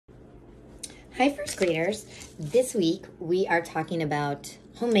Hi, first graders. This week we are talking about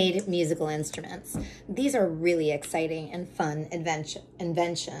homemade musical instruments. These are really exciting and fun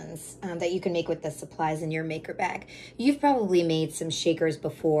inventions that you can make with the supplies in your maker bag. You've probably made some shakers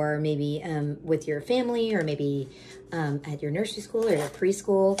before, maybe with your family or maybe at your nursery school or your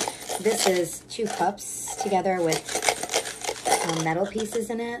preschool. This is 2 cups together with metal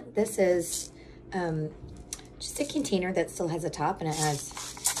pieces in it. This is just a container that still has a top and it has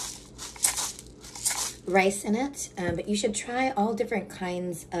rice in it, but you should try all different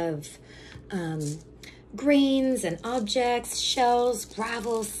kinds of grains and objects, shells,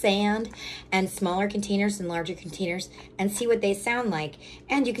 gravel, sand, and smaller containers and larger containers, and see what they sound like.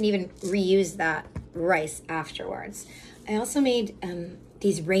 And you can even reuse that rice afterwards. I also made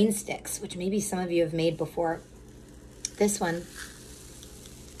these rain sticks, which maybe some of you have made before. This one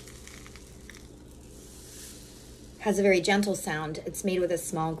has a very gentle sound. It's made with a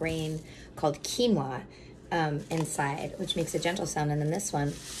small grain called quinoa inside, which makes a gentle sound. And then this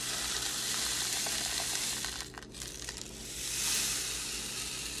one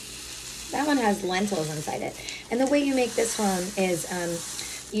has lentils inside it. And the way you make this one is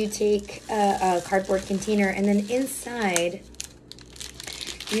you take a cardboard container and then inside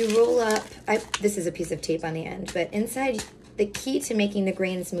you roll up, this is a piece of tape on the end, but inside, the key to making the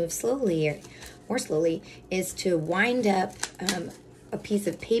grains move slowly or more slowly is to wind up a piece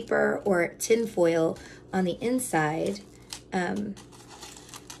of paper or tin foil on the inside. You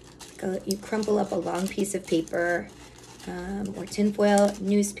crumple up a long piece of paper or tin foil,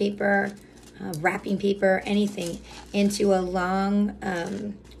 newspaper, wrapping paper, anything, into a long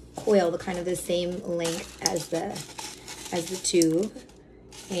coil, the kind of the same length as the tube.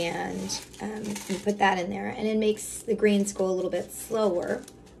 And you put that in there, and it makes the grains go a little bit slower.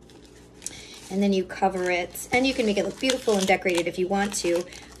 And then you cover it, and you can make it look beautiful and decorated if you want to.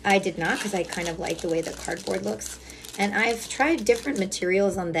 I did not, because I kind of like the way the cardboard looks. And I've tried different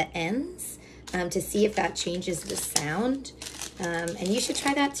materials on the ends to see if that changes the sound. And you should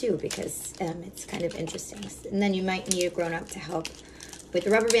try that too, because it's kind of interesting. And then you might need a grown-up to help with the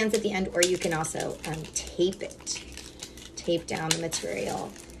rubber bands at the end, or you can also tape it. Tape down the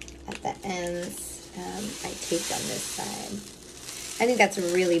material at the ends. I taped on this side. I think that's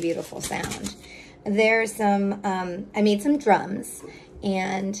a really beautiful sound. There's some, I made some drums,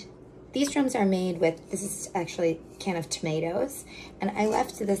 and these drums are made with, this is actually a can of tomatoes, and I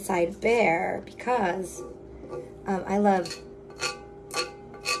left the side bare because I love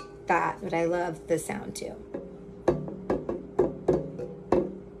that, but I love the sound too.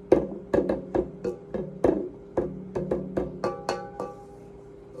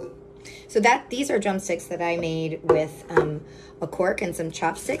 So these are drumsticks that I made with a cork and some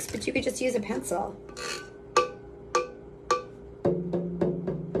chopsticks, but you could just use a pencil.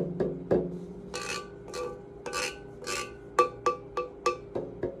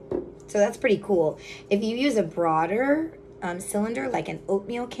 So that's pretty cool. If you use a broader cylinder, like an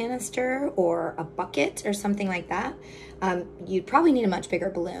oatmeal canister or a bucket or something like that, you'd probably need a much bigger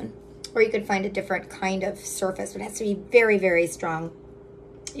balloon. Or you could find a different kind of surface, but it has to be very, very strong.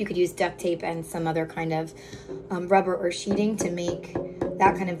 You could use duct tape and some other kind of rubber or sheeting to make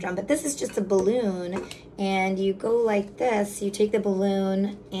that kind of drum. But this is just a balloon, and you go like this. You take the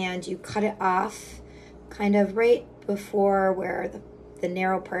balloon and you cut it off kind of right before where the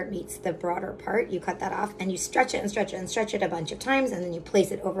narrow part meets the broader part. You cut that off and you stretch it and stretch it and stretch it a bunch of times, and then you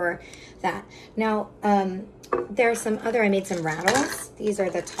place it over that. Now, there are some other, I made some rattles. These are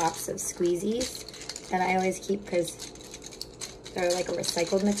the tops of squeezies that I always keep because they're like a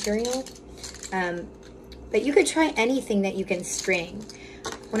recycled material. But you could try anything that you can string.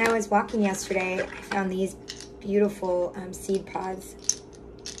 When I was walking yesterday, I found these beautiful seed pods.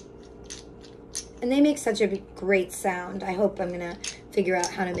 And they make such a great sound. I hope I'm gonna figure out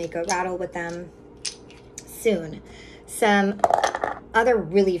how to make a rattle with them soon. Some other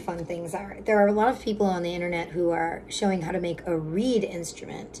really fun things are, there are a lot of people on the internet who are showing how to make a reed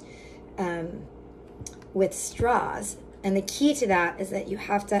instrument with straws. And the key to that is that you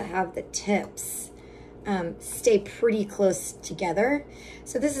have to have the tips stay pretty close together.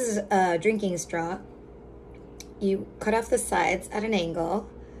 So this is a drinking straw. You cut off the sides at an angle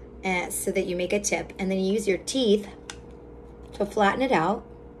so that you make a tip, and then you use your teeth to flatten it out,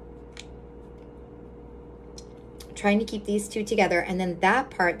 trying to keep these two together. And then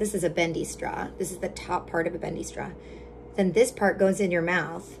that part, this is a bendy straw. This is the top part of a bendy straw. Then this part goes in your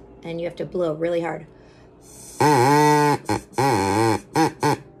mouth, and you have to blow really hard.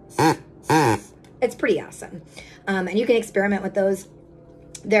 It's pretty awesome. And you can experiment with those.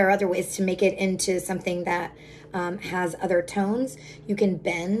 There are other ways to make it into something that has other tones. You can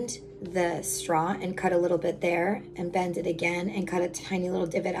bend the straw and cut a little bit there and bend it again and cut a tiny little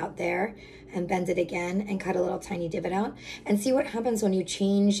divot out there and bend it again and cut a little tiny divot out, and see what happens when you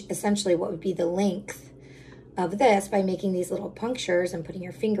change essentially what would be the length of this by making these little punctures and putting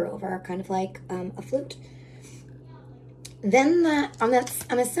your finger over, kind of like a flute. Then on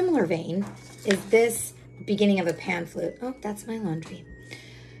a similar vein is this beginning of a pan flute. Oh, that's my laundry.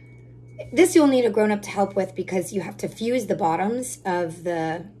 This you'll need a grown-up to help with because you have to fuse the bottoms of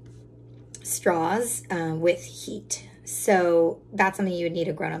the straws with heat. So that's something you would need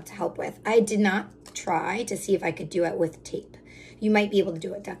a grown-up to help with. I did not try to see if I could do it with tape. You might be able to do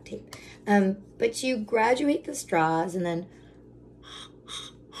it with duct tape. But you graduate the straws and then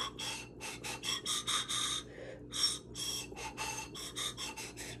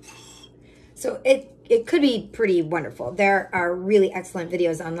so it could be pretty wonderful. There are really excellent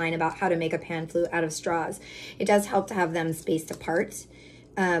videos online about how to make a pan flute out of straws. It does help to have them spaced apart.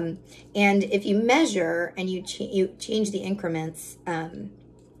 And if you measure and you change the increments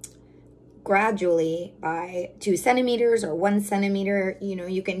gradually by 2 centimeters or 1 centimeter, you know,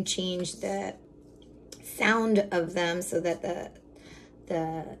 you can change the sound of them so that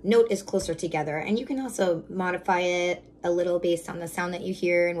the note is closer together. And you can also modify it a little based on the sound that you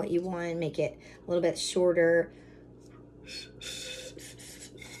hear and what you want, make it a little bit shorter.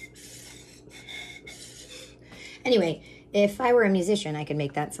 Anyway, if I were a musician, I could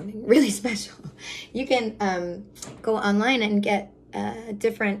make that something really special. You can go online and get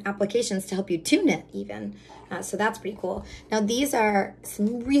different applications to help you tune it even. So that's pretty cool. Now these are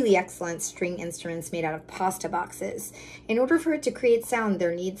some really excellent string instruments made out of pasta boxes. In order for it to create sound,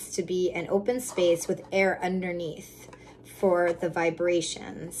 there needs to be an open space with air underneath for the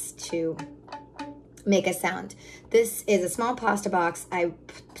vibrations to make a sound. This is a small pasta box. I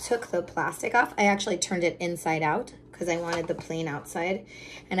took the plastic off. I actually turned it inside out because I wanted the plain outside.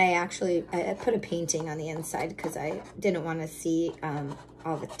 And I put a painting on the inside because I didn't want to see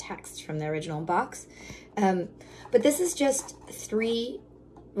all the text from the original box. But this is just 3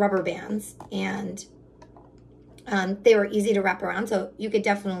 rubber bands, and they were easy to wrap around, so you could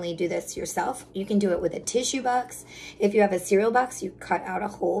definitely do this yourself. You can do it with a tissue box. If you have a cereal box, you cut out a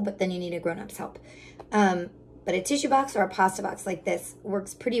hole, but then you need a grown-up's help. But a tissue box or a pasta box like this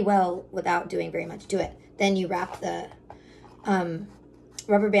works pretty well without doing very much to it. Then you wrap the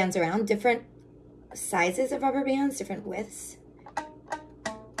rubber bands around, different sizes of rubber bands, different widths.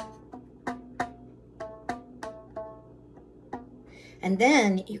 And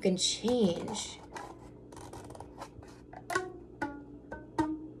then you can change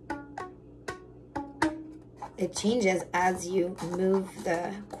it changes as you move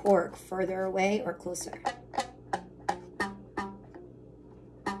the cork further away or closer.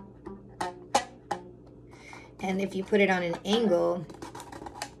 And if you put it on an angle,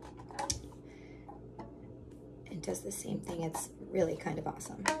 it does the same thing. It's really kind of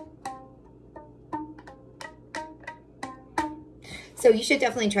awesome. So you should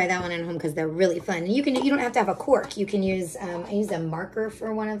definitely try that one at home because they're really fun. And you don't have to have a cork. You can use, I used a marker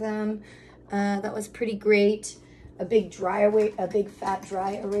for one of them. That was pretty great. A big fat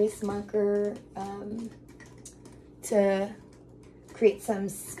dry erase marker to create some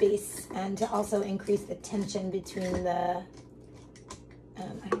space and to also increase the tension between the,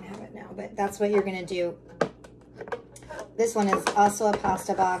 I don't have it now, but that's what you're gonna do. This one is also a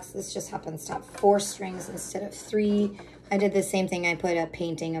pasta box. This just happens to have 4 strings instead of 3. I did the same thing. I put a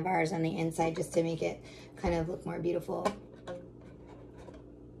painting of ours on the inside just to make it kind of look more beautiful.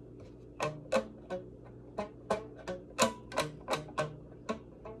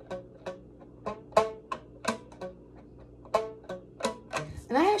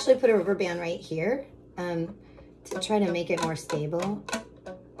 And I actually put a rubber band right here to try to make it more stable.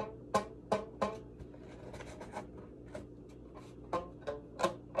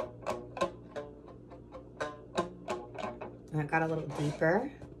 And it got a little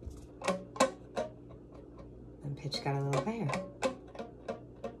deeper, and pitch got a little higher.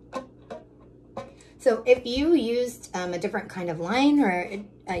 So if you used a different kind of line, or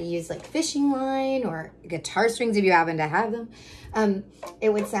use like fishing line or guitar strings if you happen to have them, it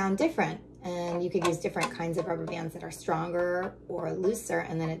would sound different. And you could use different kinds of rubber bands that are stronger or looser,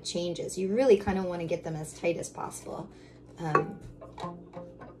 and then it changes. You really kind of want to get them as tight as possible.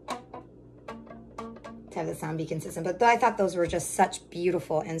 To have the sound be consistent. But I thought those were just such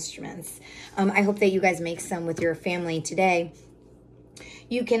beautiful instruments. I hope that you guys make some with your family today.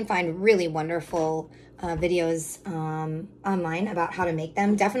 You can find really wonderful videos online about how to make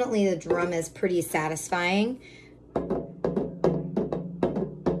them. Definitely the drum is pretty satisfying.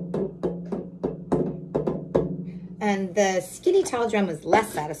 And the skinny tall drum was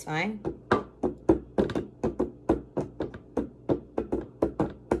less satisfying.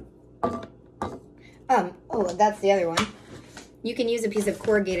 Oh, that's the other one. You can use a piece of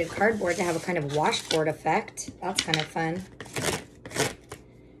corrugated cardboard to have a kind of washboard effect. That's kind of fun.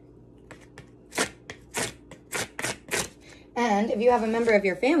 And if you have a member of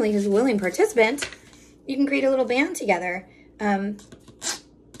your family who's a willing participant, you can create a little band together.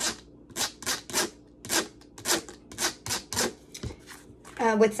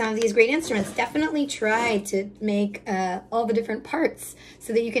 With some of these great instruments, definitely try to make all the different parts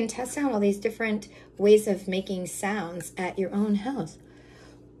so that you can test out all these different ways of making sounds at your own house.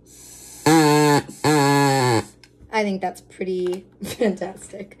 I think that's pretty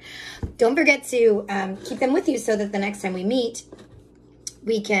fantastic. Don't forget to keep them with you so that the next time we meet,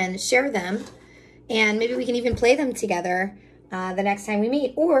 we can share them, and maybe we can even play them together the next time we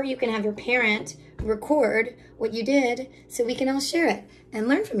meet. Or you can have your parent record what you did so we can all share it and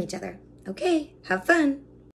learn from each other. Okay, have fun.